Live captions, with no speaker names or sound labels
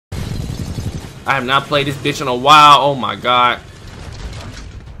I have not played this bitch in a while. Oh my god.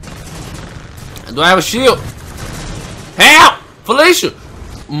 Do I have a shield? Help! Felicia!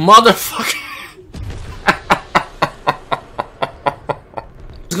 Motherfucker.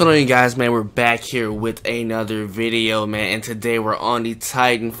 What's going on, you guys, man? We're back here with another video, man. And today we're on the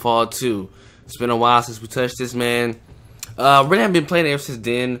Titanfall 2. It's been a while since we touched this, man. Really haven't been playing it ever since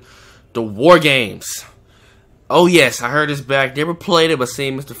then. The war games. Oh yes, I heard it's back. Never played it, but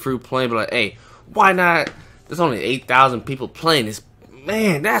seeing Mr. Fruit playing, but like, hey, why not? There's only 8,000 people playing this.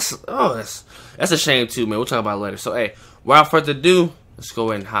 Man, that's a shame too, man. We'll talk about it later. So, hey, without further ado, let's go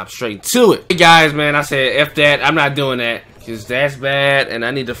ahead and hop straight to it. Hey guys, man, I said F that. I'm not doing that because that's bad, and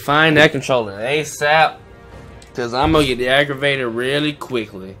I need to find that controller ASAP because I'm gonna get aggravated really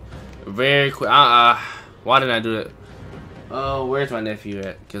quickly, very quick. Why didn't I do that? Oh, where's my nephew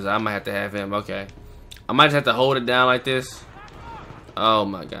at? Because I might have to have him. Okay, I might just have to hold it down like this. Oh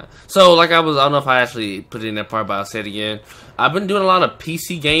my god. So like I don't know if I actually put it in that part, but I'll say it again. I've been doing a lot of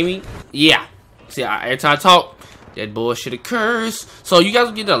PC gaming. Yeah. See, every time I talk, that bullshit occurs. So you guys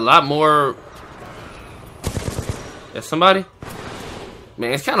will get a lot more. There's somebody?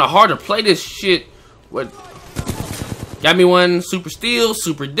 Man, it's kind of hard to play this shit. What? Got me one super steal,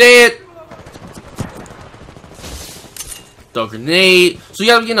 super dead. Throw grenade. So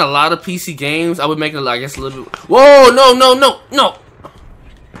you guys are getting a lot of PC games. I would make it, I guess, a little bit. Whoa, no, no, no, no.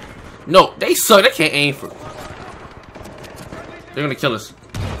 No, they suck. They can't aim for. They're gonna kill us.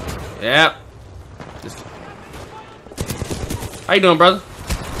 Yep. How you doing, brother?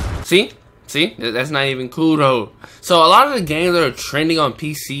 See? See? That's not even cool, though. So, a lot of the games that are trending on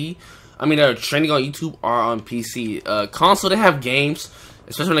PC, that are trending on YouTube, are on PC. Console, they have games,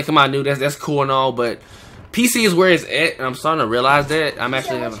 especially when they come out new. That's cool and all, but PC is where it's at, and I'm starting to realize that. I'm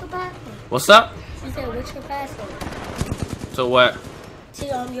actually having. What's up? She said, what's your password? So what? To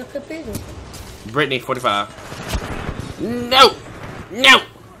your computer. Brittany, 45. No! No!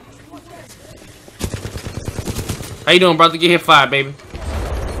 How you doing, brother? Get hit 5, baby.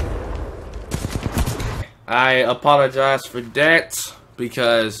 I apologize for that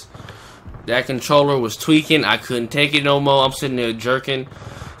because that controller was tweaking. I couldn't take it no more. I'm sitting there jerking.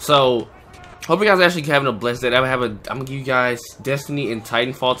 So, hope you guys are actually having a blessed day. I'm gonna give you guys Destiny and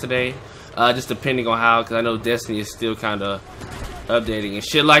Titanfall today. Just depending on how, because I know Destiny is still kind of updating and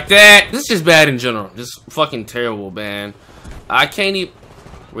shit like that. This is just bad in general. Just fucking terrible, man. I can't even.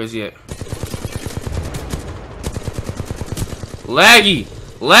 Where's he at? Laggy!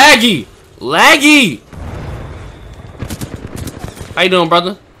 Laggy! Laggy! How you doing,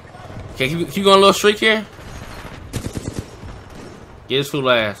 brother? Okay, keep going a little streak here. Get his fool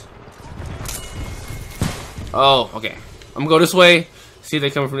ass. Oh, okay. I'm gonna go this way. See if they're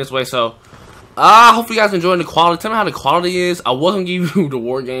coming from this way. So, hopefully you guys enjoying the quality. Tell me how the quality is. I wasn't gonna give you the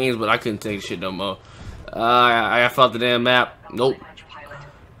war games, but I couldn't take shit no more. I fell off the damn map. Nope.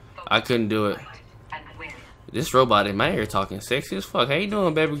 I couldn't do it. This robot in my ear talking sexy as fuck. How you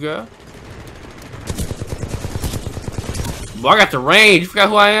doing, baby girl? Boy, I got the range. You forgot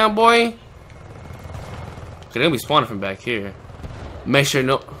who I am, boy? Okay, they'll be spawning from back here. Make sure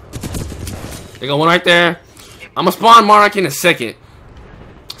no. They got one right there. I'm gonna spawn Monarch in a second.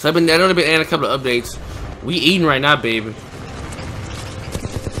 So I've only been adding a couple of updates. We eating right now, baby.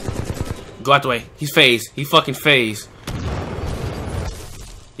 Go out the way. He's phased. He fucking phased.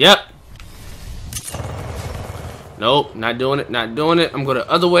 Yep. Nope, not doing it. Not doing it. I'm going the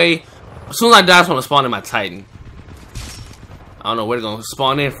other way. As soon as I die, I just want to spawn in my Titan. I don't know where they're going to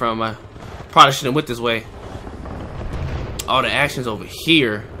spawn in from. I probably shouldn't have went this way. All the action's over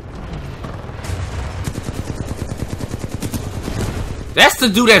here. That's the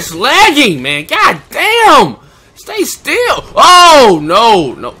dude that's lagging, man. God damn. Stay still. Oh,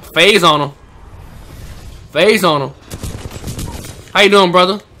 no. No. Phase on him. Phase on him. How you doing,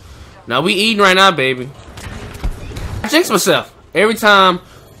 brother? Now, we eating right now, baby. I jinx myself every time,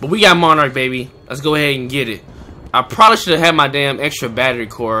 but we got Monarch, baby. Let's go ahead and get it. I probably should have had my damn extra battery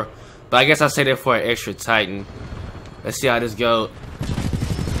core, but I guess I'll say that for an extra Titan. Let's see how this goes.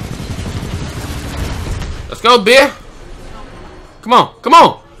 Let's go, beer. Come on, come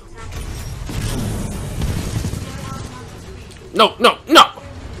on. No, no, no.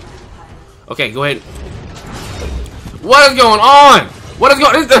 Okay, go ahead. What is going on? What is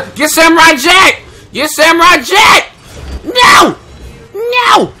going on? Get Samurai Jack! Get Samurai Jack! No!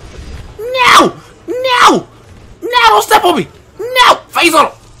 No! No! No! No! Don't step on me! No! Face on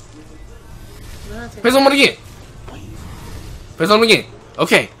him! Face on him again. Face on him again.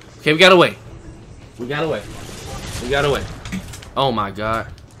 Okay. Okay, we got away. We got away. We got away. Oh my god.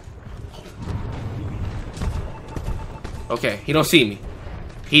 Okay, he don't see me.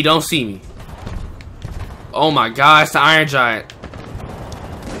 He don't see me. Oh my god, it's the Iron Giant.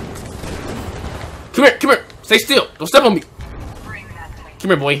 Come here, come here. Stay still. Don't step on me. Come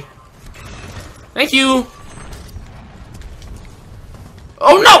here, boy. Thank you.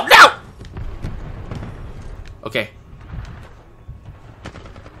 Oh no, no! Okay.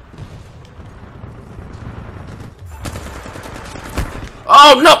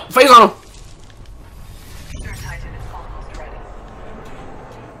 Oh no! Face on him!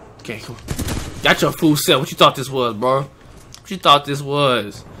 Okay, cool. Got your food set. What you thought this was, bro? What you thought this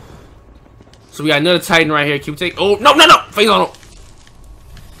was? So we got another Titan right here. Can we take? Oh no, no, no! Face on him.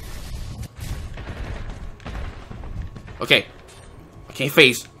 Okay. I can't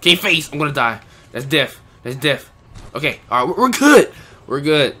face. Can't face. I'm gonna die. That's death. That's death. Okay. All right. We're good. We're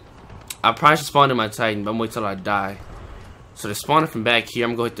good. I probably should spawn in my Titan, but I'm waiting till I die. So they're spawning from back here.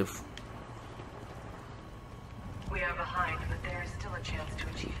 I'm going to. We are behind, but there is still a chance to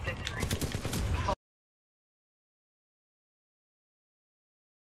achieve victory.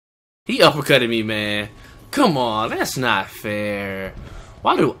 He uppercutted me, man. Come on, that's not fair.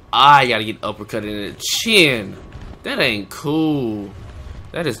 Why do I gotta get uppercutted in the chin? That ain't cool.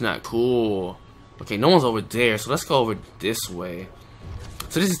 That is not cool. Okay, no one's over there, so let's go over this way.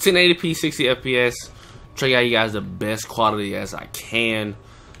 So this is 1080p, 60 FPS. Try out you guys the best quality as I can.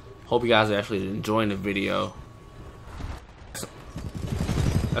 Hope you guys are actually enjoying the video.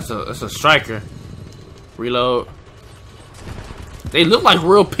 That's a striker. Reload. They look like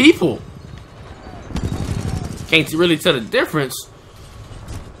real people. Can't really tell the difference.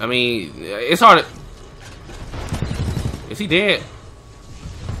 I mean, it's hard to... Is he dead?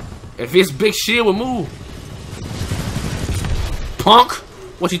 If his big shield would move. Punk!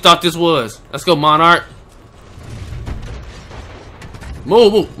 What you thought this was? Let's go, Monarch.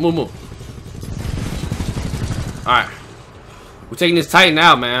 Move, move, move, move. Alright. We're taking this Titan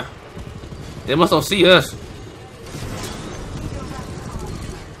out, man. They must don't see us.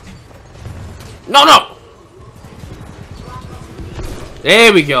 No, no!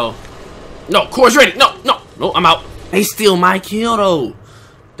 There we go. No, core's ready. No, no, no, I'm out. They steal my kill, though.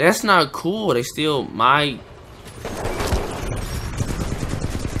 That's not cool. They steal my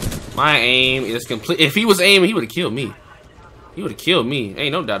aim is complete. If he was aiming, he would have killed me. He would have killed me.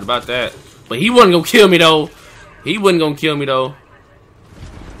 Ain't no doubt about that. But he wasn't gonna kill me though. He wasn't gonna kill me though.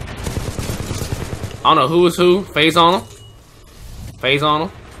 I don't know who is who. Phase on him. Phase on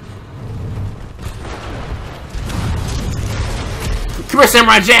him. Come here,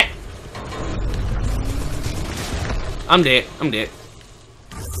 Samurai Jack. I'm dead. I'm dead.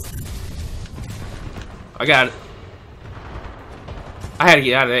 I got it. I had to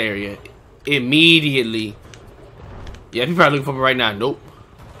get out of that area immediately. Yeah, he's probably looking for me right now. Nope.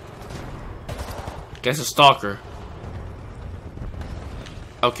 Guess a stalker.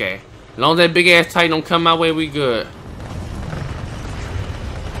 Okay. As long as that big ass Titan don't come my way, we good.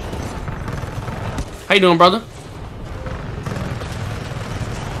 How you doing, brother?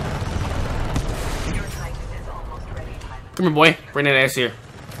 Come here, boy. Bring that ass here.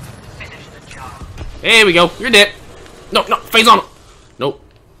 There we go. You're dead. No, no. Face on him. Nope.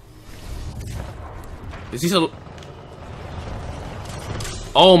 Is he still...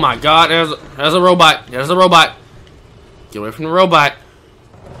 Oh my god, there's a robot. There's a robot. Get away from the robot.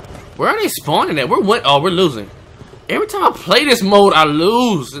 Where are they spawning at? We're losing. Every time I play this mode, I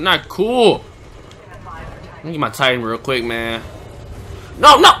lose. It's not cool. Let me get my Titan real quick, man.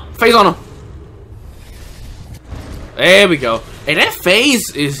 No, no! Phase on him. There we go. Hey, that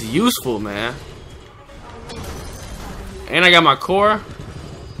phase is useful, man. And I got my core.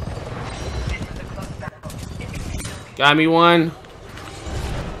 Got me one.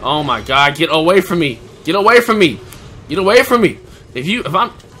 Oh my god, get away from me. Get away from me. Get away from me. If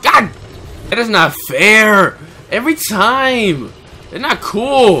I'm... God! That is not fair. Every time. They're not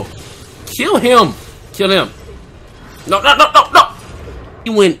cool. Kill him. Kill him. No, no, no, no, no.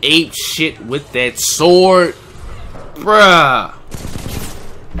 He went ape shit with that sword. Bruh.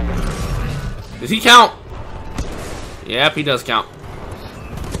 Does he count? Yep, he does count.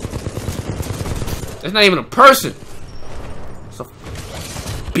 That's not even a person. So,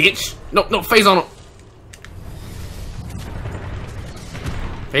 bitch. No, no, phase on him.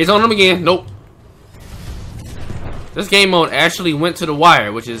 Phase on him again. Nope. This game mode actually went to the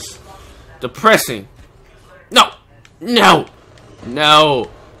wire, which is depressing. No. No. No.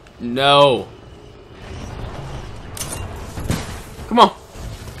 No. Come on.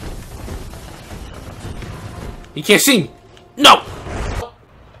 He can't see me. No.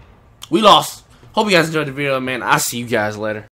 We lost. Hope you guys enjoyed the video, man. I'll see you guys later.